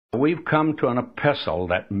We've come to an epistle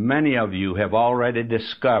that many of you have already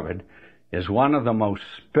discovered is one of the most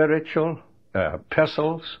spiritual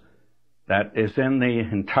epistles that is in the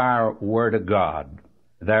entire Word of God.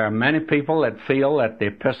 There are many people that feel that the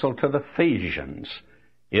epistle to the Ephesians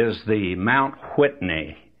is the Mount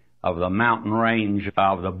Whitney of the mountain range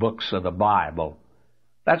of the books of the Bible.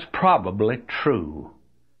 That's probably true.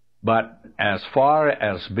 But as far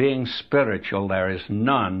as being spiritual, there is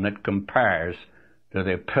none that compares to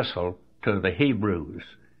the epistle to the Hebrews.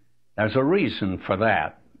 There's a reason for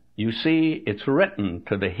that. You see, it's written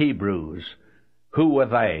to the Hebrews. Who were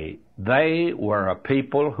they? They were a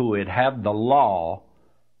people who had had the law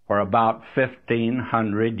for about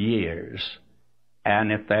 1,500 years. And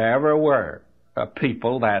if there ever were a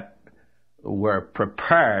people that were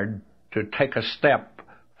prepared to take a step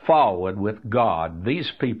forward with God, these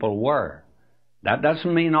people were. That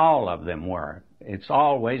doesn't mean all of them were. It's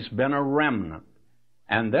always been a remnant.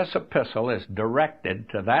 And this epistle is directed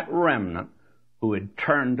to that remnant who had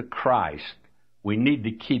turned to Christ. We need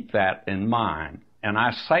to keep that in mind. And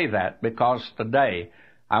I say that because today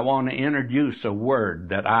I want to introduce a word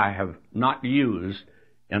that I have not used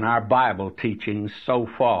in our Bible teachings so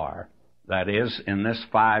far, that is, in this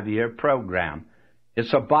 5-year program.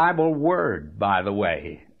 It's a Bible word, by the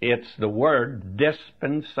way. It's the word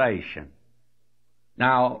dispensation.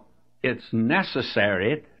 Now, it's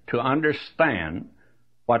necessary to understand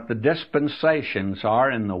what the dispensations are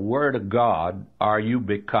in the Word of God, or you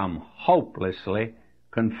become hopelessly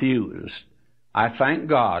confused. I thank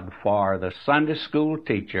God for the Sunday school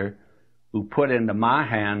teacher who put into my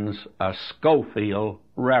hands a Schofield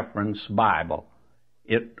Reference Bible.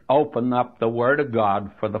 It opened up the Word of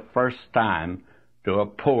God for the first time to a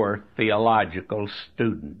poor theological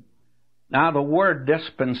student. Now, the word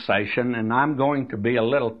dispensation, and I'm going to be a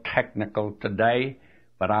little technical today,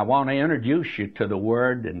 but I want to introduce you to the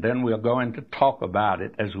word, and then we're going to talk about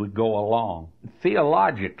it as we go along.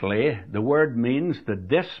 Theologically, the word means the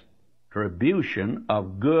distribution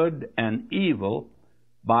of good and evil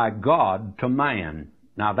by God to man.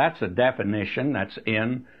 Now, that's a definition that's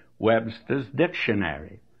in Webster's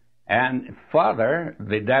dictionary. And further,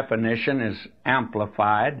 the definition is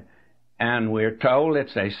amplified, and we're told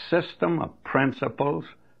it's a system of principles,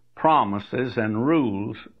 promises, and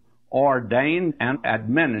rules ordained and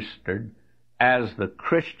administered as the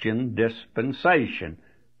Christian dispensation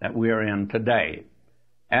that we are in today.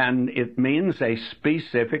 And it means a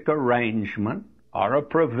specific arrangement or a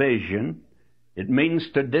provision. It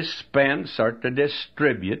means to dispense or to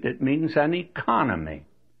distribute. It means an economy.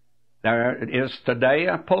 There is today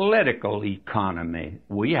a political economy.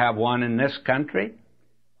 We have one in this country,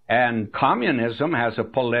 and communism has a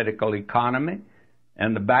political economy,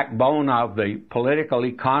 and the backbone of the political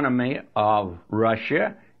economy of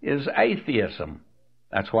Russia is atheism.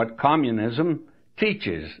 That's what communism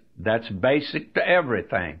teaches. That's basic to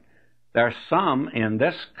everything. There are some in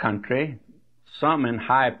this country, some in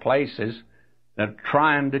high places, that are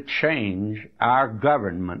trying to change our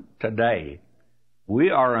government today. We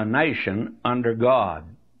are a nation under God.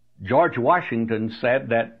 George Washington said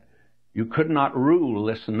that you could not rule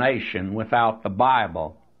this nation without the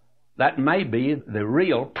Bible. That may be the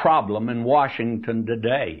real problem in Washington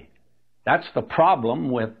today. That's the problem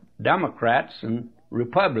with Democrats and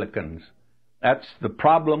Republicans. That's the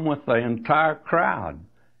problem with the entire crowd.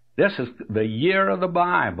 This is the year of the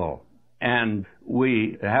Bible, and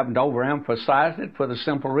we haven't overemphasized it for the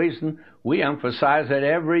simple reason we emphasize it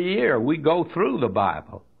every year. We go through the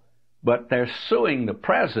Bible. But they're suing the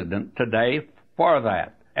president today for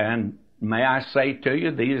that. And may I say to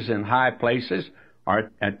you, these in high places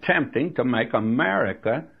are attempting to make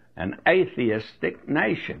America an atheistic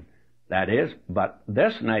nation. That is, but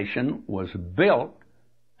this nation was built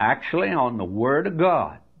actually on the Word of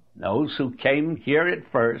God. Those who came here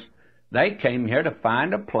at first, they came here to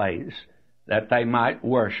find a place that they might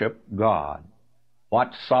worship God.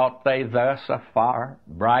 What sought they thus afar?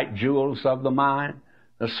 Bright jewels of the mine,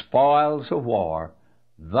 the spoils of war.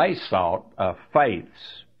 They sought a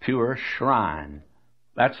faith's pure shrine.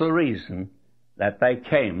 That's the reason that they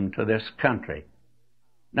came to this country.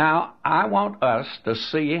 Now, I want us to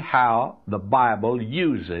see how the Bible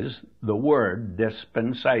uses the word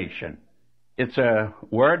dispensation. It's a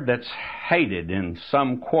word that's hated in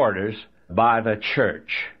some quarters by the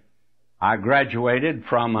church. I graduated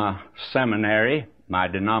from a seminary, my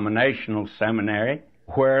denominational seminary,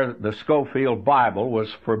 where the Schofield Bible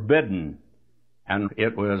was forbidden and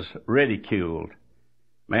it was ridiculed.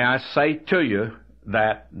 May I say to you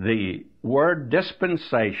that the word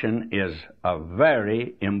dispensation is a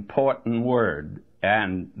very important word,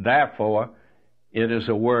 and therefore it is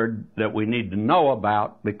a word that we need to know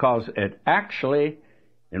about because it actually,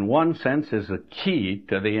 in one sense, is a key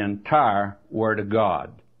to the entire Word of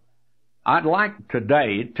God. I'd like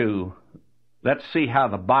today to, let's see how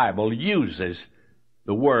the Bible uses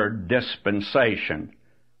the word dispensation.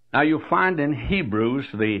 Now you'll find in Hebrews,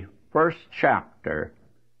 the first chapter,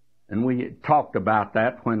 and we talked about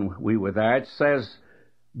that when we were there, it says,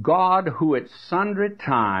 God, who at sundry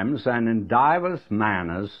times and in divers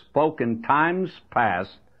manners spoke in times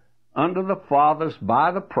past unto the fathers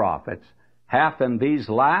by the prophets, hath in these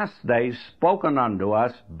last days spoken unto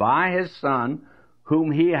us by his Son,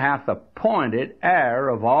 whom he hath appointed heir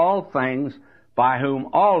of all things, by whom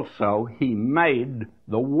also he made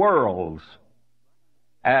the worlds.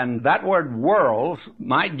 And that word worlds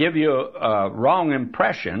might give you a wrong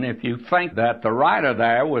impression if you think that the writer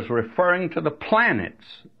there was referring to the planets.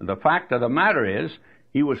 The fact of the matter is,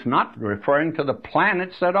 he was not referring to the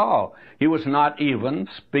planets at all. He was not even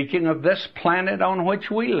speaking of this planet on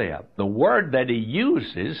which we live. The word that he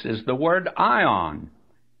uses is the word ion.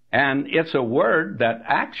 And it's a word that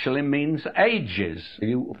actually means ages.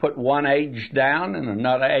 You put one age down and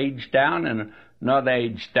another age down and another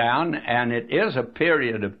age down, and it is a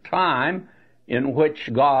period of time in which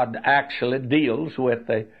God actually deals with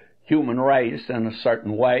the human race in a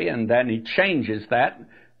certain way, and then he changes that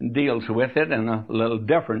and deals with it in a little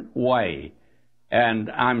different way. And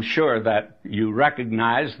I'm sure that you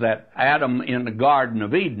recognize that Adam in the Garden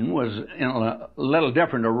of Eden was in a little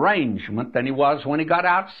different arrangement than he was when he got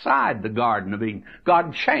outside the Garden of Eden.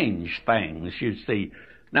 God changed things, you see.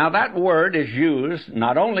 Now that word is used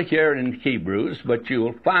not only here in Hebrews, but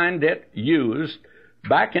you'll find it used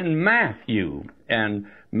back in Matthew. And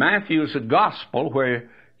Matthew's a gospel where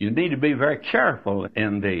you need to be very careful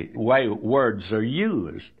in the way words are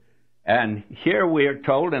used. And here we are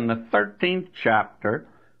told in the 13th chapter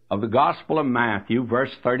of the Gospel of Matthew,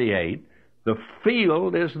 verse 38, the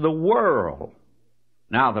field is the world.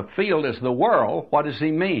 Now, the field is the world. What does he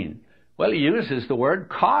mean? Well, he uses the word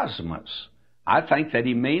cosmos. I think that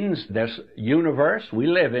he means this universe we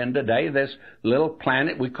live in today, this little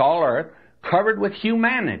planet we call Earth, covered with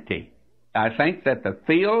humanity. I think that the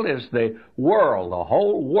field is the world, the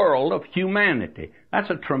whole world of humanity. That's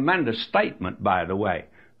a tremendous statement, by the way.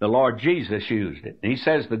 The Lord Jesus used it. And he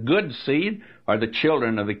says the good seed are the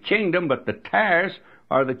children of the kingdom, but the tares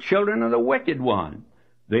are the children of the wicked one.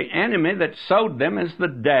 The enemy that sowed them is the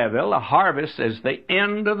devil. The harvest is the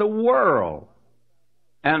end of the world.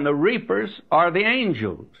 And the reapers are the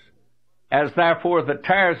angels. As therefore the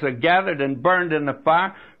tares are gathered and burned in the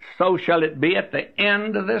fire, so shall it be at the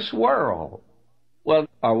end of this world. Well,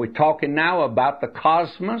 are we talking now about the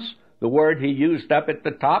cosmos? The word he used up at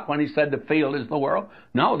the top when he said the field is the world?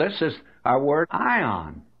 No, this is our word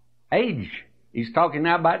ion, age. He's talking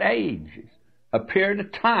now about age, a period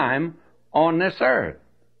of time on this earth.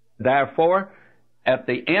 Therefore, at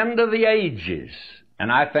the end of the ages,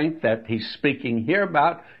 and I think that he's speaking here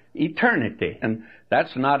about eternity, and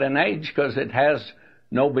that's not an age because it has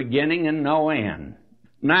no beginning and no end.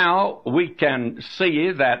 Now, we can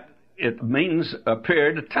see that it means a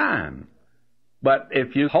period of time. But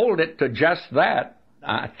if you hold it to just that,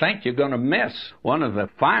 I think you're going to miss one of the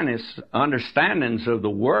finest understandings of the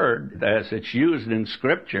word as it's used in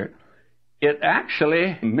Scripture. It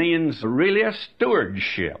actually means really a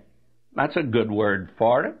stewardship. That's a good word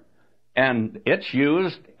for it. And it's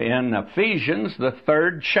used in Ephesians, the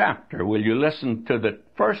 3rd chapter. Will you listen to the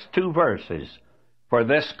first 2 verses? For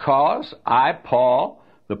this cause, I, Paul,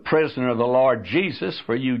 the prisoner of the Lord Jesus,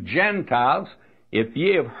 for you Gentiles, if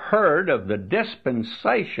ye have heard of the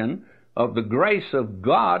dispensation of the grace of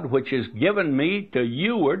God, which is given me to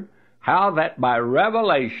youward, how that by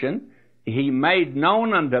revelation he made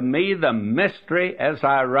known unto me the mystery, as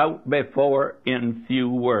I wrote before in few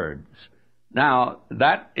words. Now,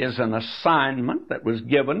 that is an assignment that was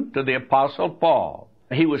given to the Apostle Paul.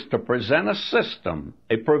 He was to present a system,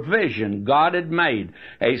 a provision God had made,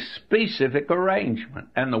 a specific arrangement.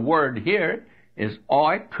 And the word here is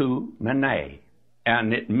oikumene.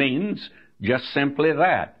 And it means just simply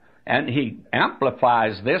that. And he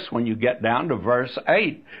amplifies this when you get down to verse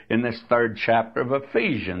 8 in this 3rd chapter of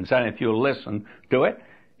Ephesians. And if you'll listen to it,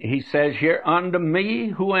 he says here, unto me,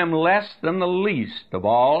 who am less than the least of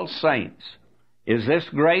all saints, is this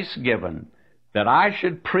grace given, that I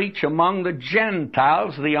should preach among the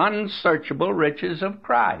Gentiles the unsearchable riches of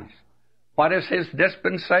Christ. What is his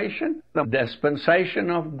dispensation? The dispensation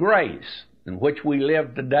of grace, in which we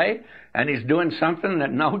live today, and he's doing something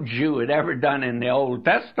that no Jew had ever done in the Old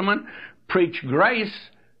Testament, preach grace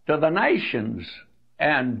to the nations.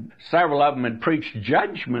 And several of them had preached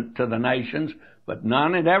judgment to the nations, but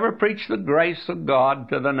none had ever preached the grace of God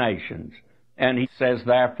to the nations. And he says,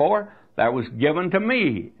 therefore, there was given to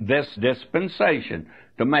me this dispensation,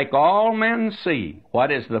 to make all men see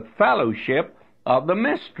what is the fellowship of the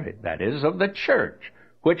mystery, that is, of the church,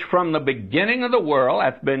 which from the beginning of the world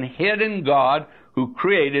hath been hid in God, who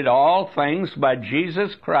created all things by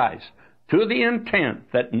Jesus Christ, to the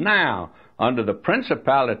intent that now, under the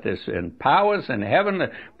principalities and powers in heavenly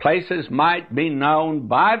places, might be known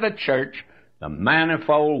by the church the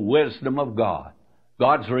manifold wisdom of God.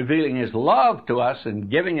 God's revealing His love to us and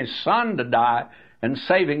giving His Son to die and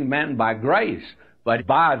saving men by grace. But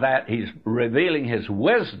by that, He's revealing His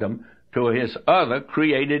wisdom to His other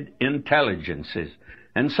created intelligences.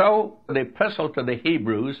 And so the epistle to the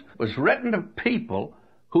Hebrews was written to people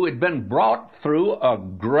who had been brought through a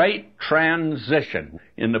great transition.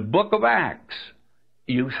 In the book of Acts,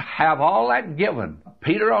 you have all that given.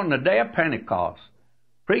 Peter, on the day of Pentecost,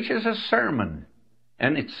 preaches a sermon,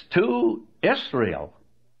 and it's to Israel.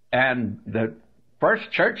 And the first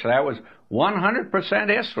church there was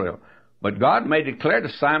 100% Israel. But God made it clear to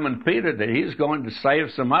Simon Peter that He's going to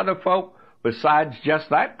save some other folk besides just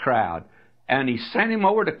that crowd. And He sent him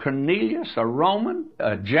over to Cornelius, a Roman,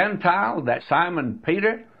 a Gentile that Simon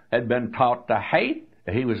Peter had been taught to hate.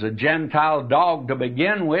 He was a Gentile dog to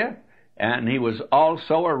begin with, and he was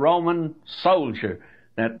also a Roman soldier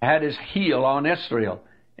that had his heel on Israel,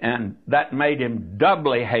 and that made him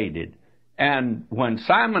doubly hated. And when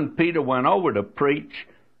Simon Peter went over to preach,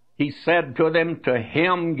 he said to them, to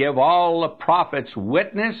him give all the prophets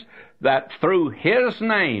witness that through His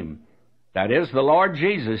name, that is the Lord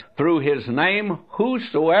Jesus, through His name,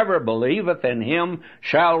 whosoever believeth in Him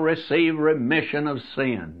shall receive remission of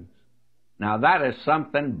sins. Now that is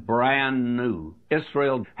something brand new.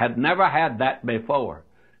 Israel had never had that before.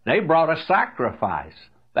 They brought a sacrifice.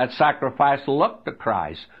 That sacrifice looked to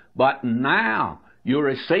Christ. But now you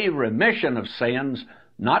receive remission of sins,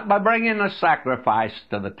 not by bringing a sacrifice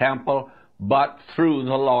to the temple, but through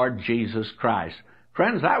the Lord Jesus Christ.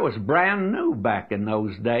 Friends, that was brand new back in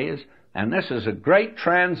those days. And this is a great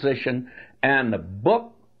transition, and the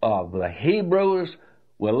book of the Hebrews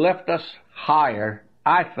will lift us higher,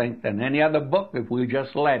 I think, than any other book if we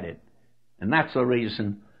just let it. And that's the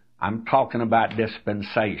reason I'm talking about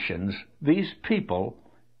dispensations. These people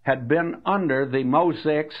had been under the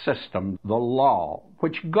Mosaic system, the law,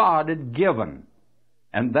 which God had given.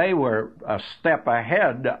 And they were a step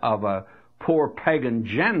ahead of a poor pagan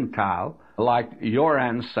Gentile like your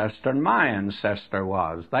ancestor and my ancestor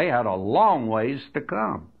was. They had a long ways to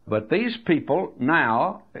come. But these people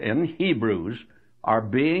now, in Hebrews, are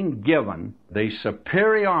being given the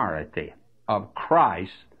superiority of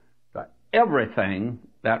Christ to everything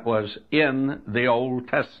that was in the Old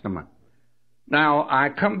Testament. Now, I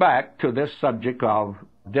come back to this subject of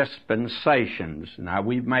dispensations. Now,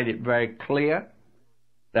 we've made it very clear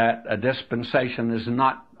that a dispensation is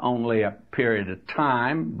not only a period of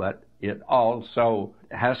time, but it also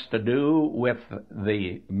has to do with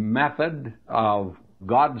the method of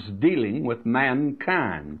God's dealing with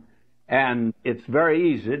mankind. And it's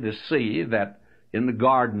very easy to see that in the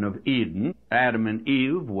Garden of Eden, Adam and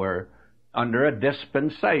Eve were under a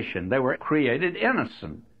dispensation. They were created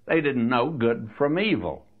innocent. They didn't know good from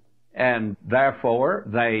evil. And therefore,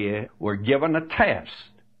 they were given a test.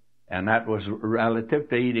 And that was relative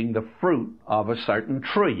to eating the fruit of a certain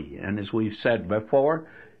tree. And as we've said before,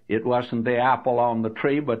 it wasn't the apple on the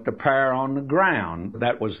tree, but the pear on the ground.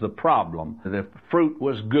 That was the problem. The fruit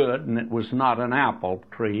was good, and it was not an apple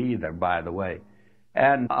tree either, by the way.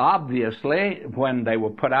 And obviously, when they were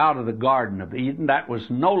put out of the Garden of Eden, that was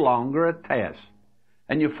no longer a test.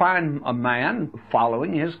 And you find a man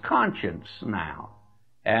following his conscience now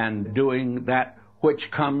and doing that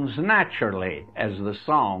which comes naturally, as the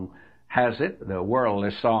song has it, the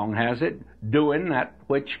worldly song has it, doing that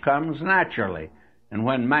which comes naturally. And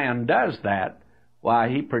when man does that, why,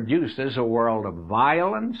 he produces a world of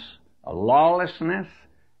violence, a lawlessness,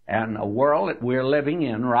 and a world that we're living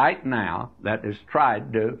in right now that has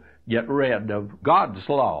tried to get rid of God's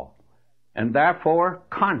law. And therefore,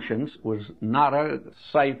 conscience was not a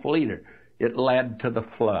safe leader. It led to the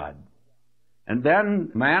flood. And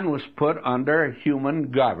then man was put under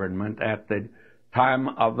human government at the time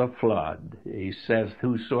of the flood. He says,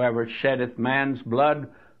 whosoever sheddeth man's blood,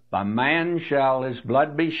 by man shall his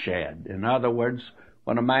blood be shed. In other words,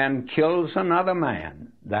 when a man kills another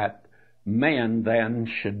man, that man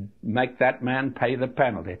then should make that man pay the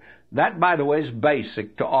penalty. That, by the way, is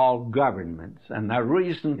basic to all governments. And the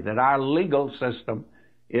reason that our legal system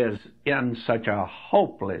is in such a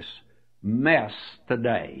hopeless mess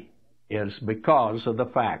today is because of the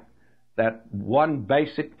fact that one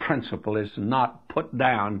basic principle is not put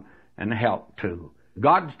down and help to.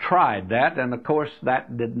 God tried that, and of course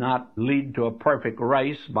that did not lead to a perfect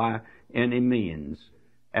race by any means.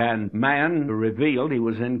 And man revealed he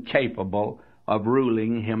was incapable of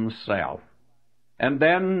ruling himself. And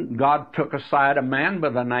then God took aside a man by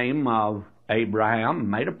the name of Abraham,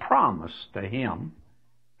 made a promise to him,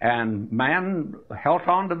 and man held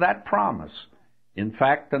on to that promise, in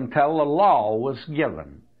fact, until the law was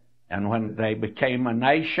given. And when they became a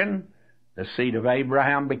nation, the seed of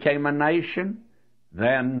Abraham became a nation,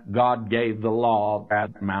 then God gave the law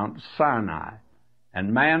at Mount Sinai.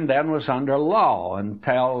 And man then was under law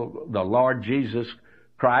until the Lord Jesus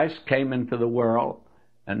Christ came into the world.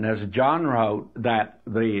 And as John wrote, that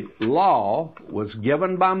the law was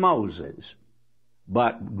given by Moses,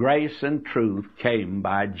 but grace and truth came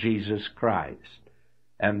by Jesus Christ.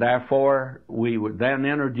 And therefore, we were then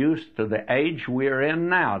introduced to the age we're in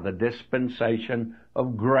now, the dispensation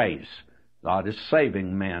of grace. God is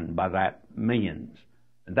saving men by that means.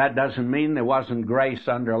 And that doesn't mean there wasn't grace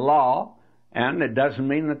under law, and it doesn't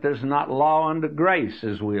mean that there's not law under grace,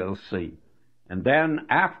 as we'll see. And then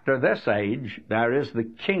after this age, there is the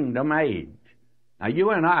kingdom age. Now,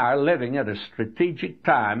 you and I are living at a strategic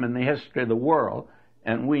time in the history of the world,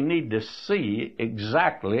 and we need to see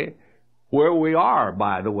exactly where we are,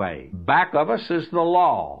 by the way. Back of us is the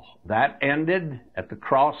law. That ended at the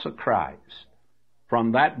cross of Christ.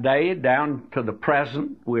 From that day down to the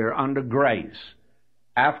present, we're under grace.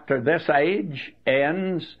 After this age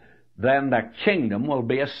ends, then the kingdom will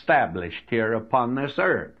be established here upon this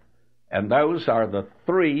earth. And those are the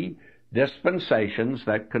three dispensations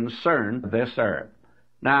that concern this earth.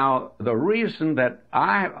 Now, the reason that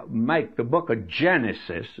I make the book of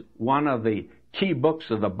Genesis one of the key books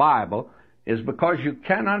of the Bible is because you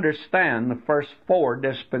can't understand the first four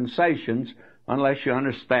dispensations unless you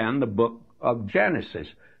understand the book of Genesis.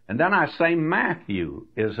 And then I say Matthew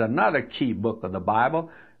is another key book of the Bible,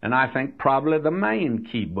 and I think probably the main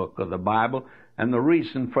key book of the Bible. And the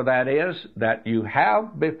reason for that is that you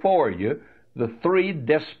have before you the three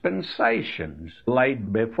dispensations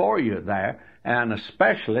laid before you there, and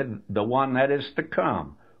especially the one that is to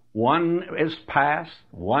come. One is past,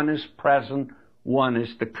 one is present, one is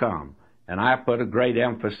to come. And I put a great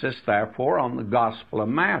emphasis, therefore, on the Gospel of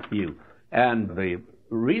Matthew. And the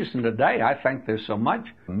reason today I think there's so much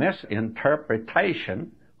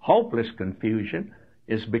misinterpretation, hopeless confusion,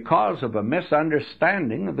 is because of a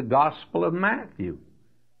misunderstanding of the Gospel of Matthew.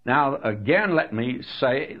 Now, again, let me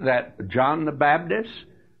say that John the Baptist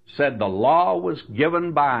said the law was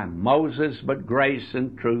given by Moses, but grace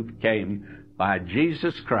and truth came by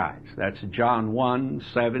Jesus Christ. That's John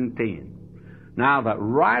 1:17. Now, the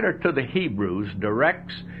writer to the Hebrews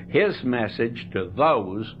directs his message to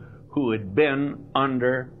those who had been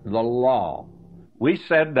under the law. We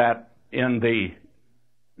said that in the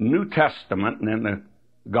New Testament and in the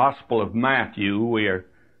Gospel of Matthew, we are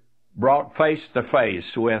brought face to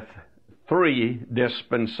face with three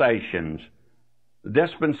dispensations: the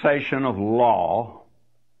dispensation of law,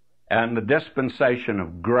 and the dispensation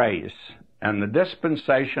of grace, and the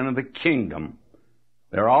dispensation of the kingdom.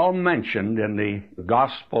 They're all mentioned in the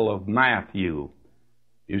Gospel of Matthew.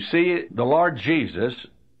 You see, the Lord Jesus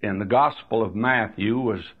in the Gospel of Matthew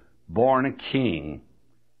was born a king.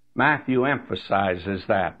 Matthew emphasizes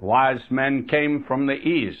that. Wise men came from the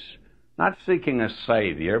east, not seeking a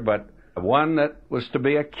Savior, but one that was to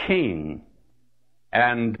be a king.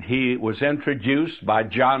 And he was introduced by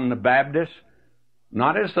John the Baptist,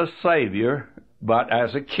 not as a Savior, but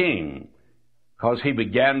as a king, because he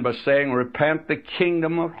began by saying, "Repent, the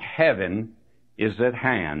kingdom of heaven is at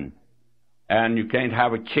hand." And you can't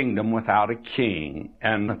have a kingdom without a king.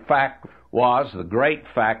 And the fact was, the great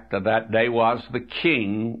fact of that day was, the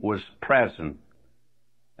king was present.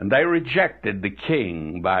 And they rejected the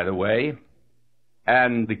king, by the way.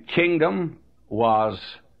 And the kingdom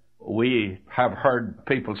was, we have heard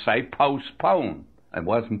people say, postponed. It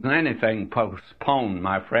wasn't anything postponed,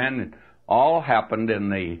 my friend. It all happened in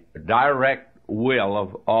the direct will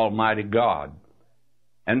of Almighty God.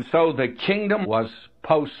 And so the kingdom was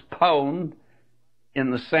postponed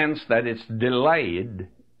in the sense that it's delayed,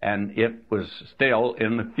 and it was still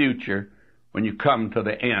in the future when you come to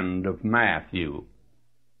the end of Matthew.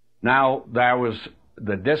 Now, there was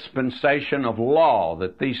the dispensation of law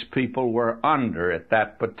that these people were under at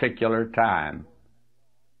that particular time.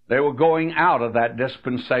 They were going out of that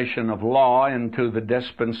dispensation of law into the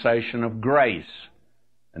dispensation of grace.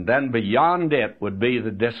 And then beyond it would be the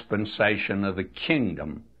dispensation of the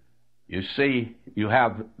kingdom. You see, you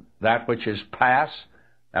have that which is past,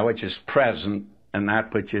 that which is present, and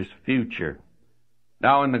that which is future.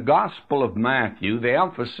 Now, in the Gospel of Matthew, the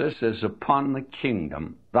emphasis is upon the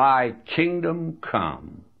kingdom. Thy kingdom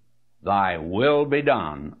come, thy will be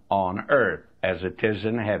done on earth as it is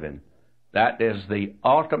in heaven. That is the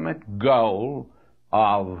ultimate goal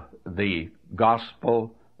of the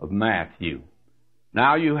Gospel of Matthew.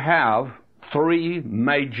 Now, you have three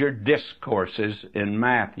major discourses in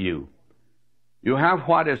Matthew. You have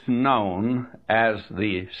what is known as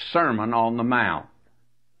the Sermon on the Mount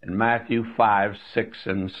in Matthew 5, 6,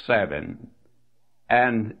 and 7.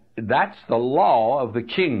 And that's the law of the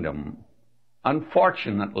kingdom.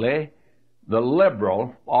 Unfortunately, the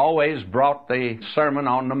liberal always brought the Sermon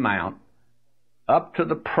on the Mount up to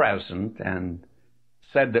the present and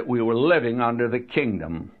said that we were living under the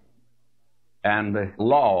kingdom and the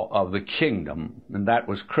law of the kingdom, and that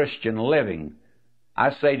was Christian living.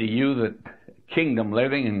 I say to you that kingdom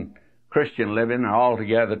living and Christian living are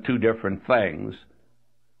altogether two different things,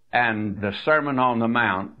 and the Sermon on the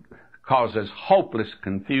Mount causes hopeless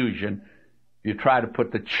confusion if you try to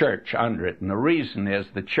put the church under it. And the reason is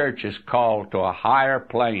the church is called to a higher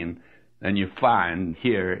plane than you find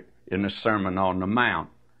here in the Sermon on the Mount.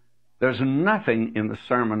 There's nothing in the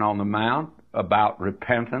Sermon on the Mount about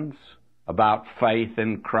repentance, about faith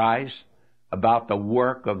in Christ, about the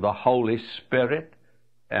work of the Holy Spirit.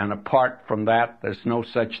 And apart from that, there's no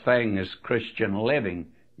such thing as Christian living,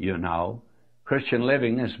 you know. Christian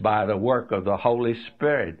living is by the work of the Holy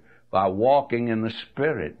Spirit, by walking in the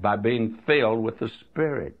Spirit, by being filled with the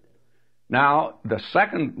Spirit. Now, the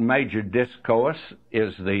second major discourse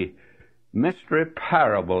is the mystery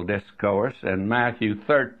parable discourse in Matthew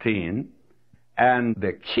 13. And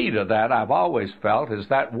the key to that, I've always felt, is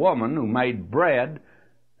that woman who made bread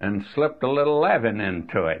and slipped a little leaven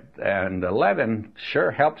into it. And the leaven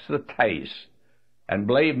sure helps the taste. And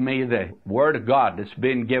believe me, the Word of God that's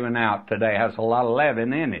being given out today has a lot of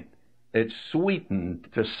leaven in it. It's sweetened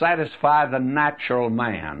to satisfy the natural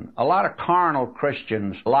man. A lot of carnal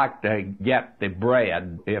Christians like to get the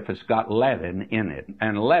bread if it's got leaven in it.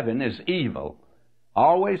 And leaven is evil.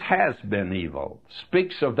 Always has been evil.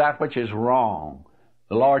 Speaks of that which is wrong.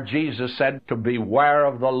 The Lord Jesus said to beware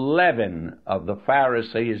of the leaven of the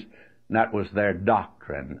Pharisees, and that was their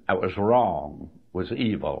doctrine. That was wrong, was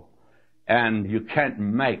evil. And you can't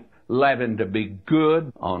make leaven to be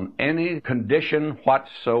good on any condition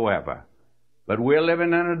whatsoever. But we're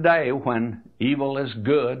living in a day when evil is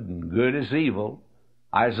good and good is evil.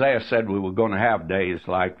 Isaiah said we were going to have days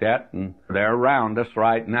like that, and they're around us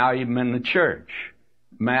right now, even in the church.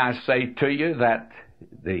 May I say to you that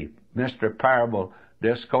the mystery parable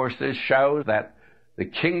discourses show that the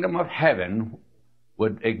kingdom of heaven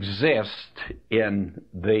would exist in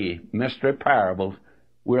the mystery parables.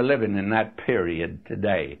 We're living in that period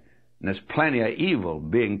today. And there's plenty of evil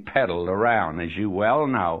being peddled around, as you well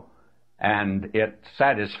know, and it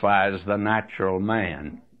satisfies the natural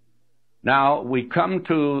man. Now, we come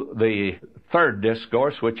to the third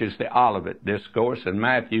discourse, which is the Olivet Discourse in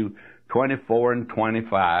Matthew 24 and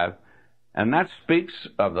 25, and that speaks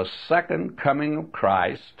of the second coming of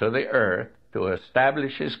Christ to the earth to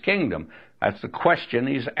establish His kingdom. That's the question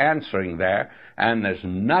He's answering there, and there's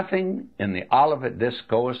nothing in the Olivet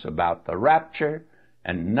Discourse about the rapture,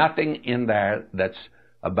 and nothing in there that's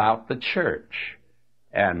about the church.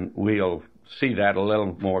 And we'll see that a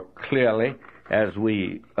little more clearly as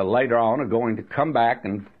we later on are going to come back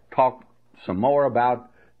and talk some more about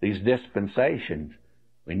these dispensations.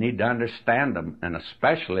 We need to understand them, and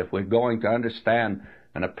especially if we're going to understand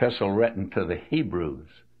an epistle written to the Hebrews.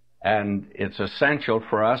 And it's essential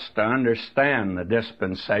for us to understand the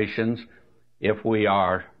dispensations if we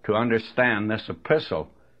are to understand this epistle,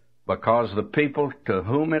 because the people to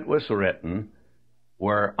whom it was written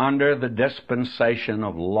were under the dispensation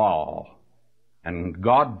of law. And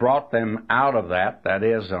God brought them out of that, that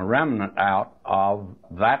is, a remnant out of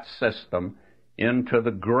that system, into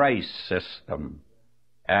the grace system.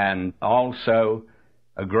 And also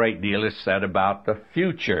a great deal is said about the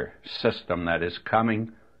future system that is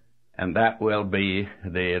coming, and that will be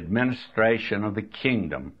the administration of the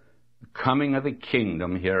kingdom, the coming of the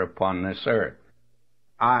kingdom here upon this earth.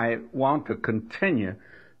 I want to continue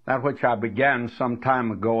that which I began some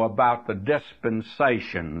time ago about the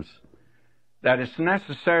dispensations, that it's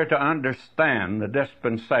necessary to understand the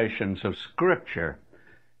dispensations of Scripture,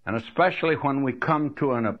 and especially when we come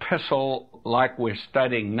to an epistle like we're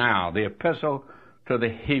studying now, the epistle to the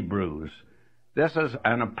Hebrews. This is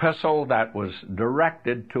an epistle that was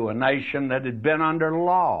directed to a nation that had been under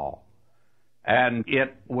law, and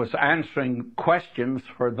it was answering questions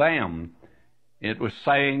for them. It was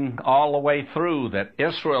saying all the way through that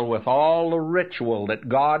Israel, with all the ritual that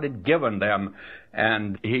God had given them,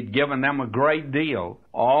 and He'd given them a great deal,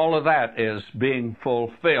 all of that is being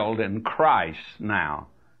fulfilled in Christ now.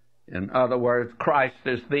 In other words, Christ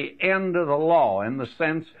is the end of the law, in the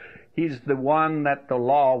sense He's the one that the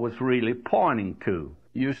law was really pointing to.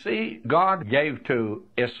 You see, God gave to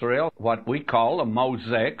Israel what we call a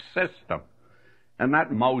Mosaic system. And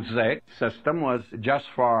that Mosaic system was just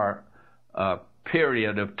for a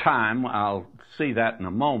period of time. I'll see that in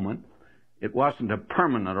a moment. It wasn't a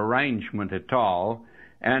permanent arrangement at all.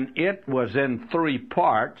 And it was in three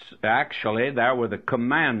parts. Actually, there were the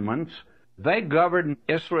commandments. They governed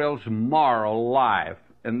Israel's moral life.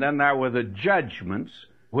 And then there were the judgments,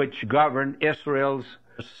 which governed Israel's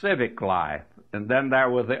civic life. And then there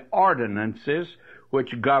were the ordinances,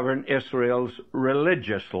 which govern Israel's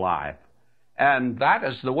religious life. And that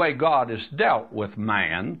is the way God has dealt with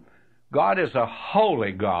man. God is a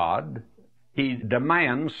holy God. He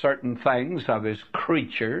demands certain things of His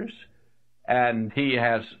creatures, and He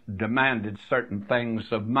has demanded certain things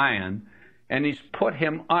of man, and He's put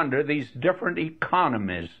him under these different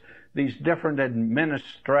economies, these different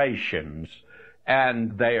administrations,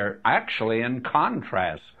 and they are actually in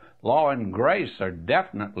contrast. Law and grace are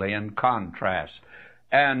definitely in contrast.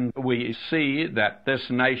 And we see that this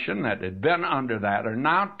nation that had been under that are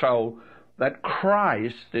now told that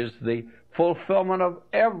Christ is the fulfillment of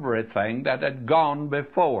everything that had gone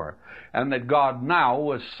before, and that God now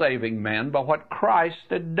was saving men by what Christ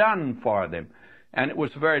had done for them. And it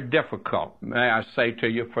was very difficult, may I say to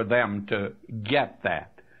you, for them to get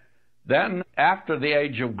that. Then, after the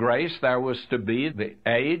age of grace, there was to be the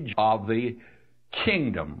age of the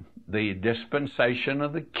kingdom, the dispensation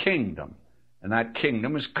of the kingdom. And that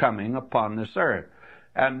kingdom is coming upon this earth.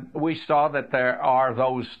 And we saw that there are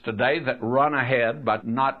those today that run ahead, but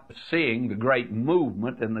not seeing the great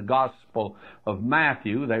movement in the Gospel of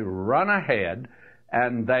Matthew. They run ahead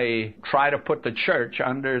and they try to put the church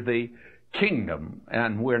under the kingdom,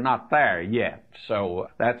 and we're not there yet. So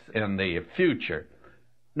that's in the future.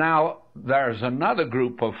 Now, there's another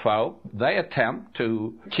group of folk, they attempt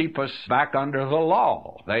to keep us back under the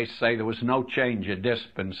law. They say there was no change of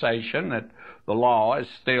dispensation, that the law is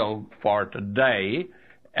still for today.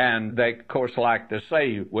 And they, of course, like to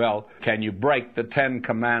say, well, can you break the 10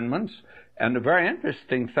 Commandments? And the very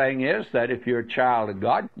interesting thing is that if you're a child of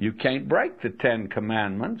God, you can't break the 10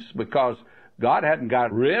 Commandments, because God hadn't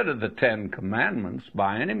got rid of the 10 Commandments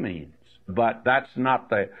by any means. But that's not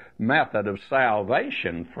the method of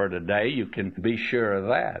salvation for today. You can be sure of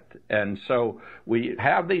that. And so we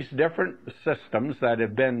have these different systems that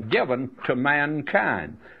have been given to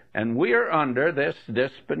mankind. And we're under this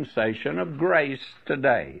dispensation of grace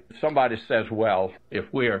today. Somebody says, well, if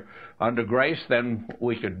we're under grace, then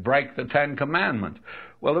we could break the 10 Commandments.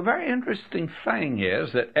 Well, the very interesting thing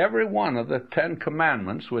is that every one of the 10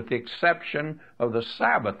 Commandments, with the exception of the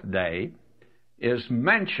Sabbath day, is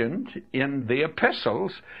mentioned in the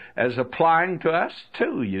epistles as applying to us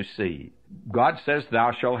too, you see. God says,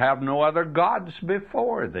 thou shalt have no other gods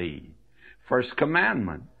before thee. First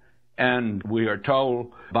commandment. And we are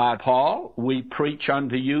told by Paul, we preach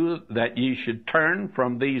unto you that ye should turn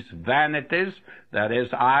from these vanities, that is,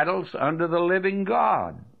 idols, unto the living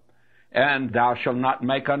God. And thou shalt not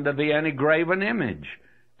make unto thee any graven image.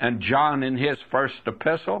 And John, in his first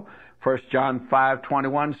epistle, 1 John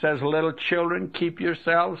 5:21, says, little children, keep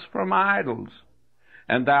yourselves from idols.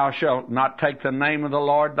 And thou shalt not take the name of the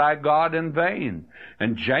Lord thy God in vain.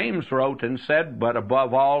 And James wrote and said, but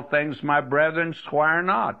above all things, my brethren, swear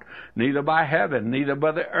not, neither by heaven, neither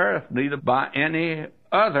by the earth, neither by any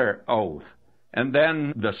other oath. And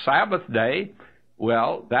then the Sabbath day,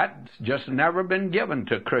 well, that's just never been given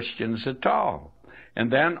to Christians at all.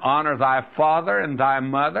 And then honor thy father and thy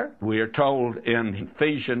mother. We are told in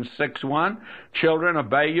Ephesians 6:1, children,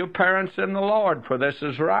 obey your parents in the Lord, for this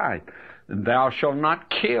is right. And thou shalt not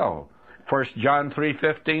kill. 1 John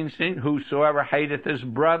 3:15, whosoever hateth his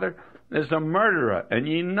brother is a murderer. And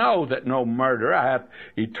ye know that no murderer hath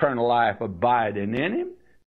eternal life abiding in him.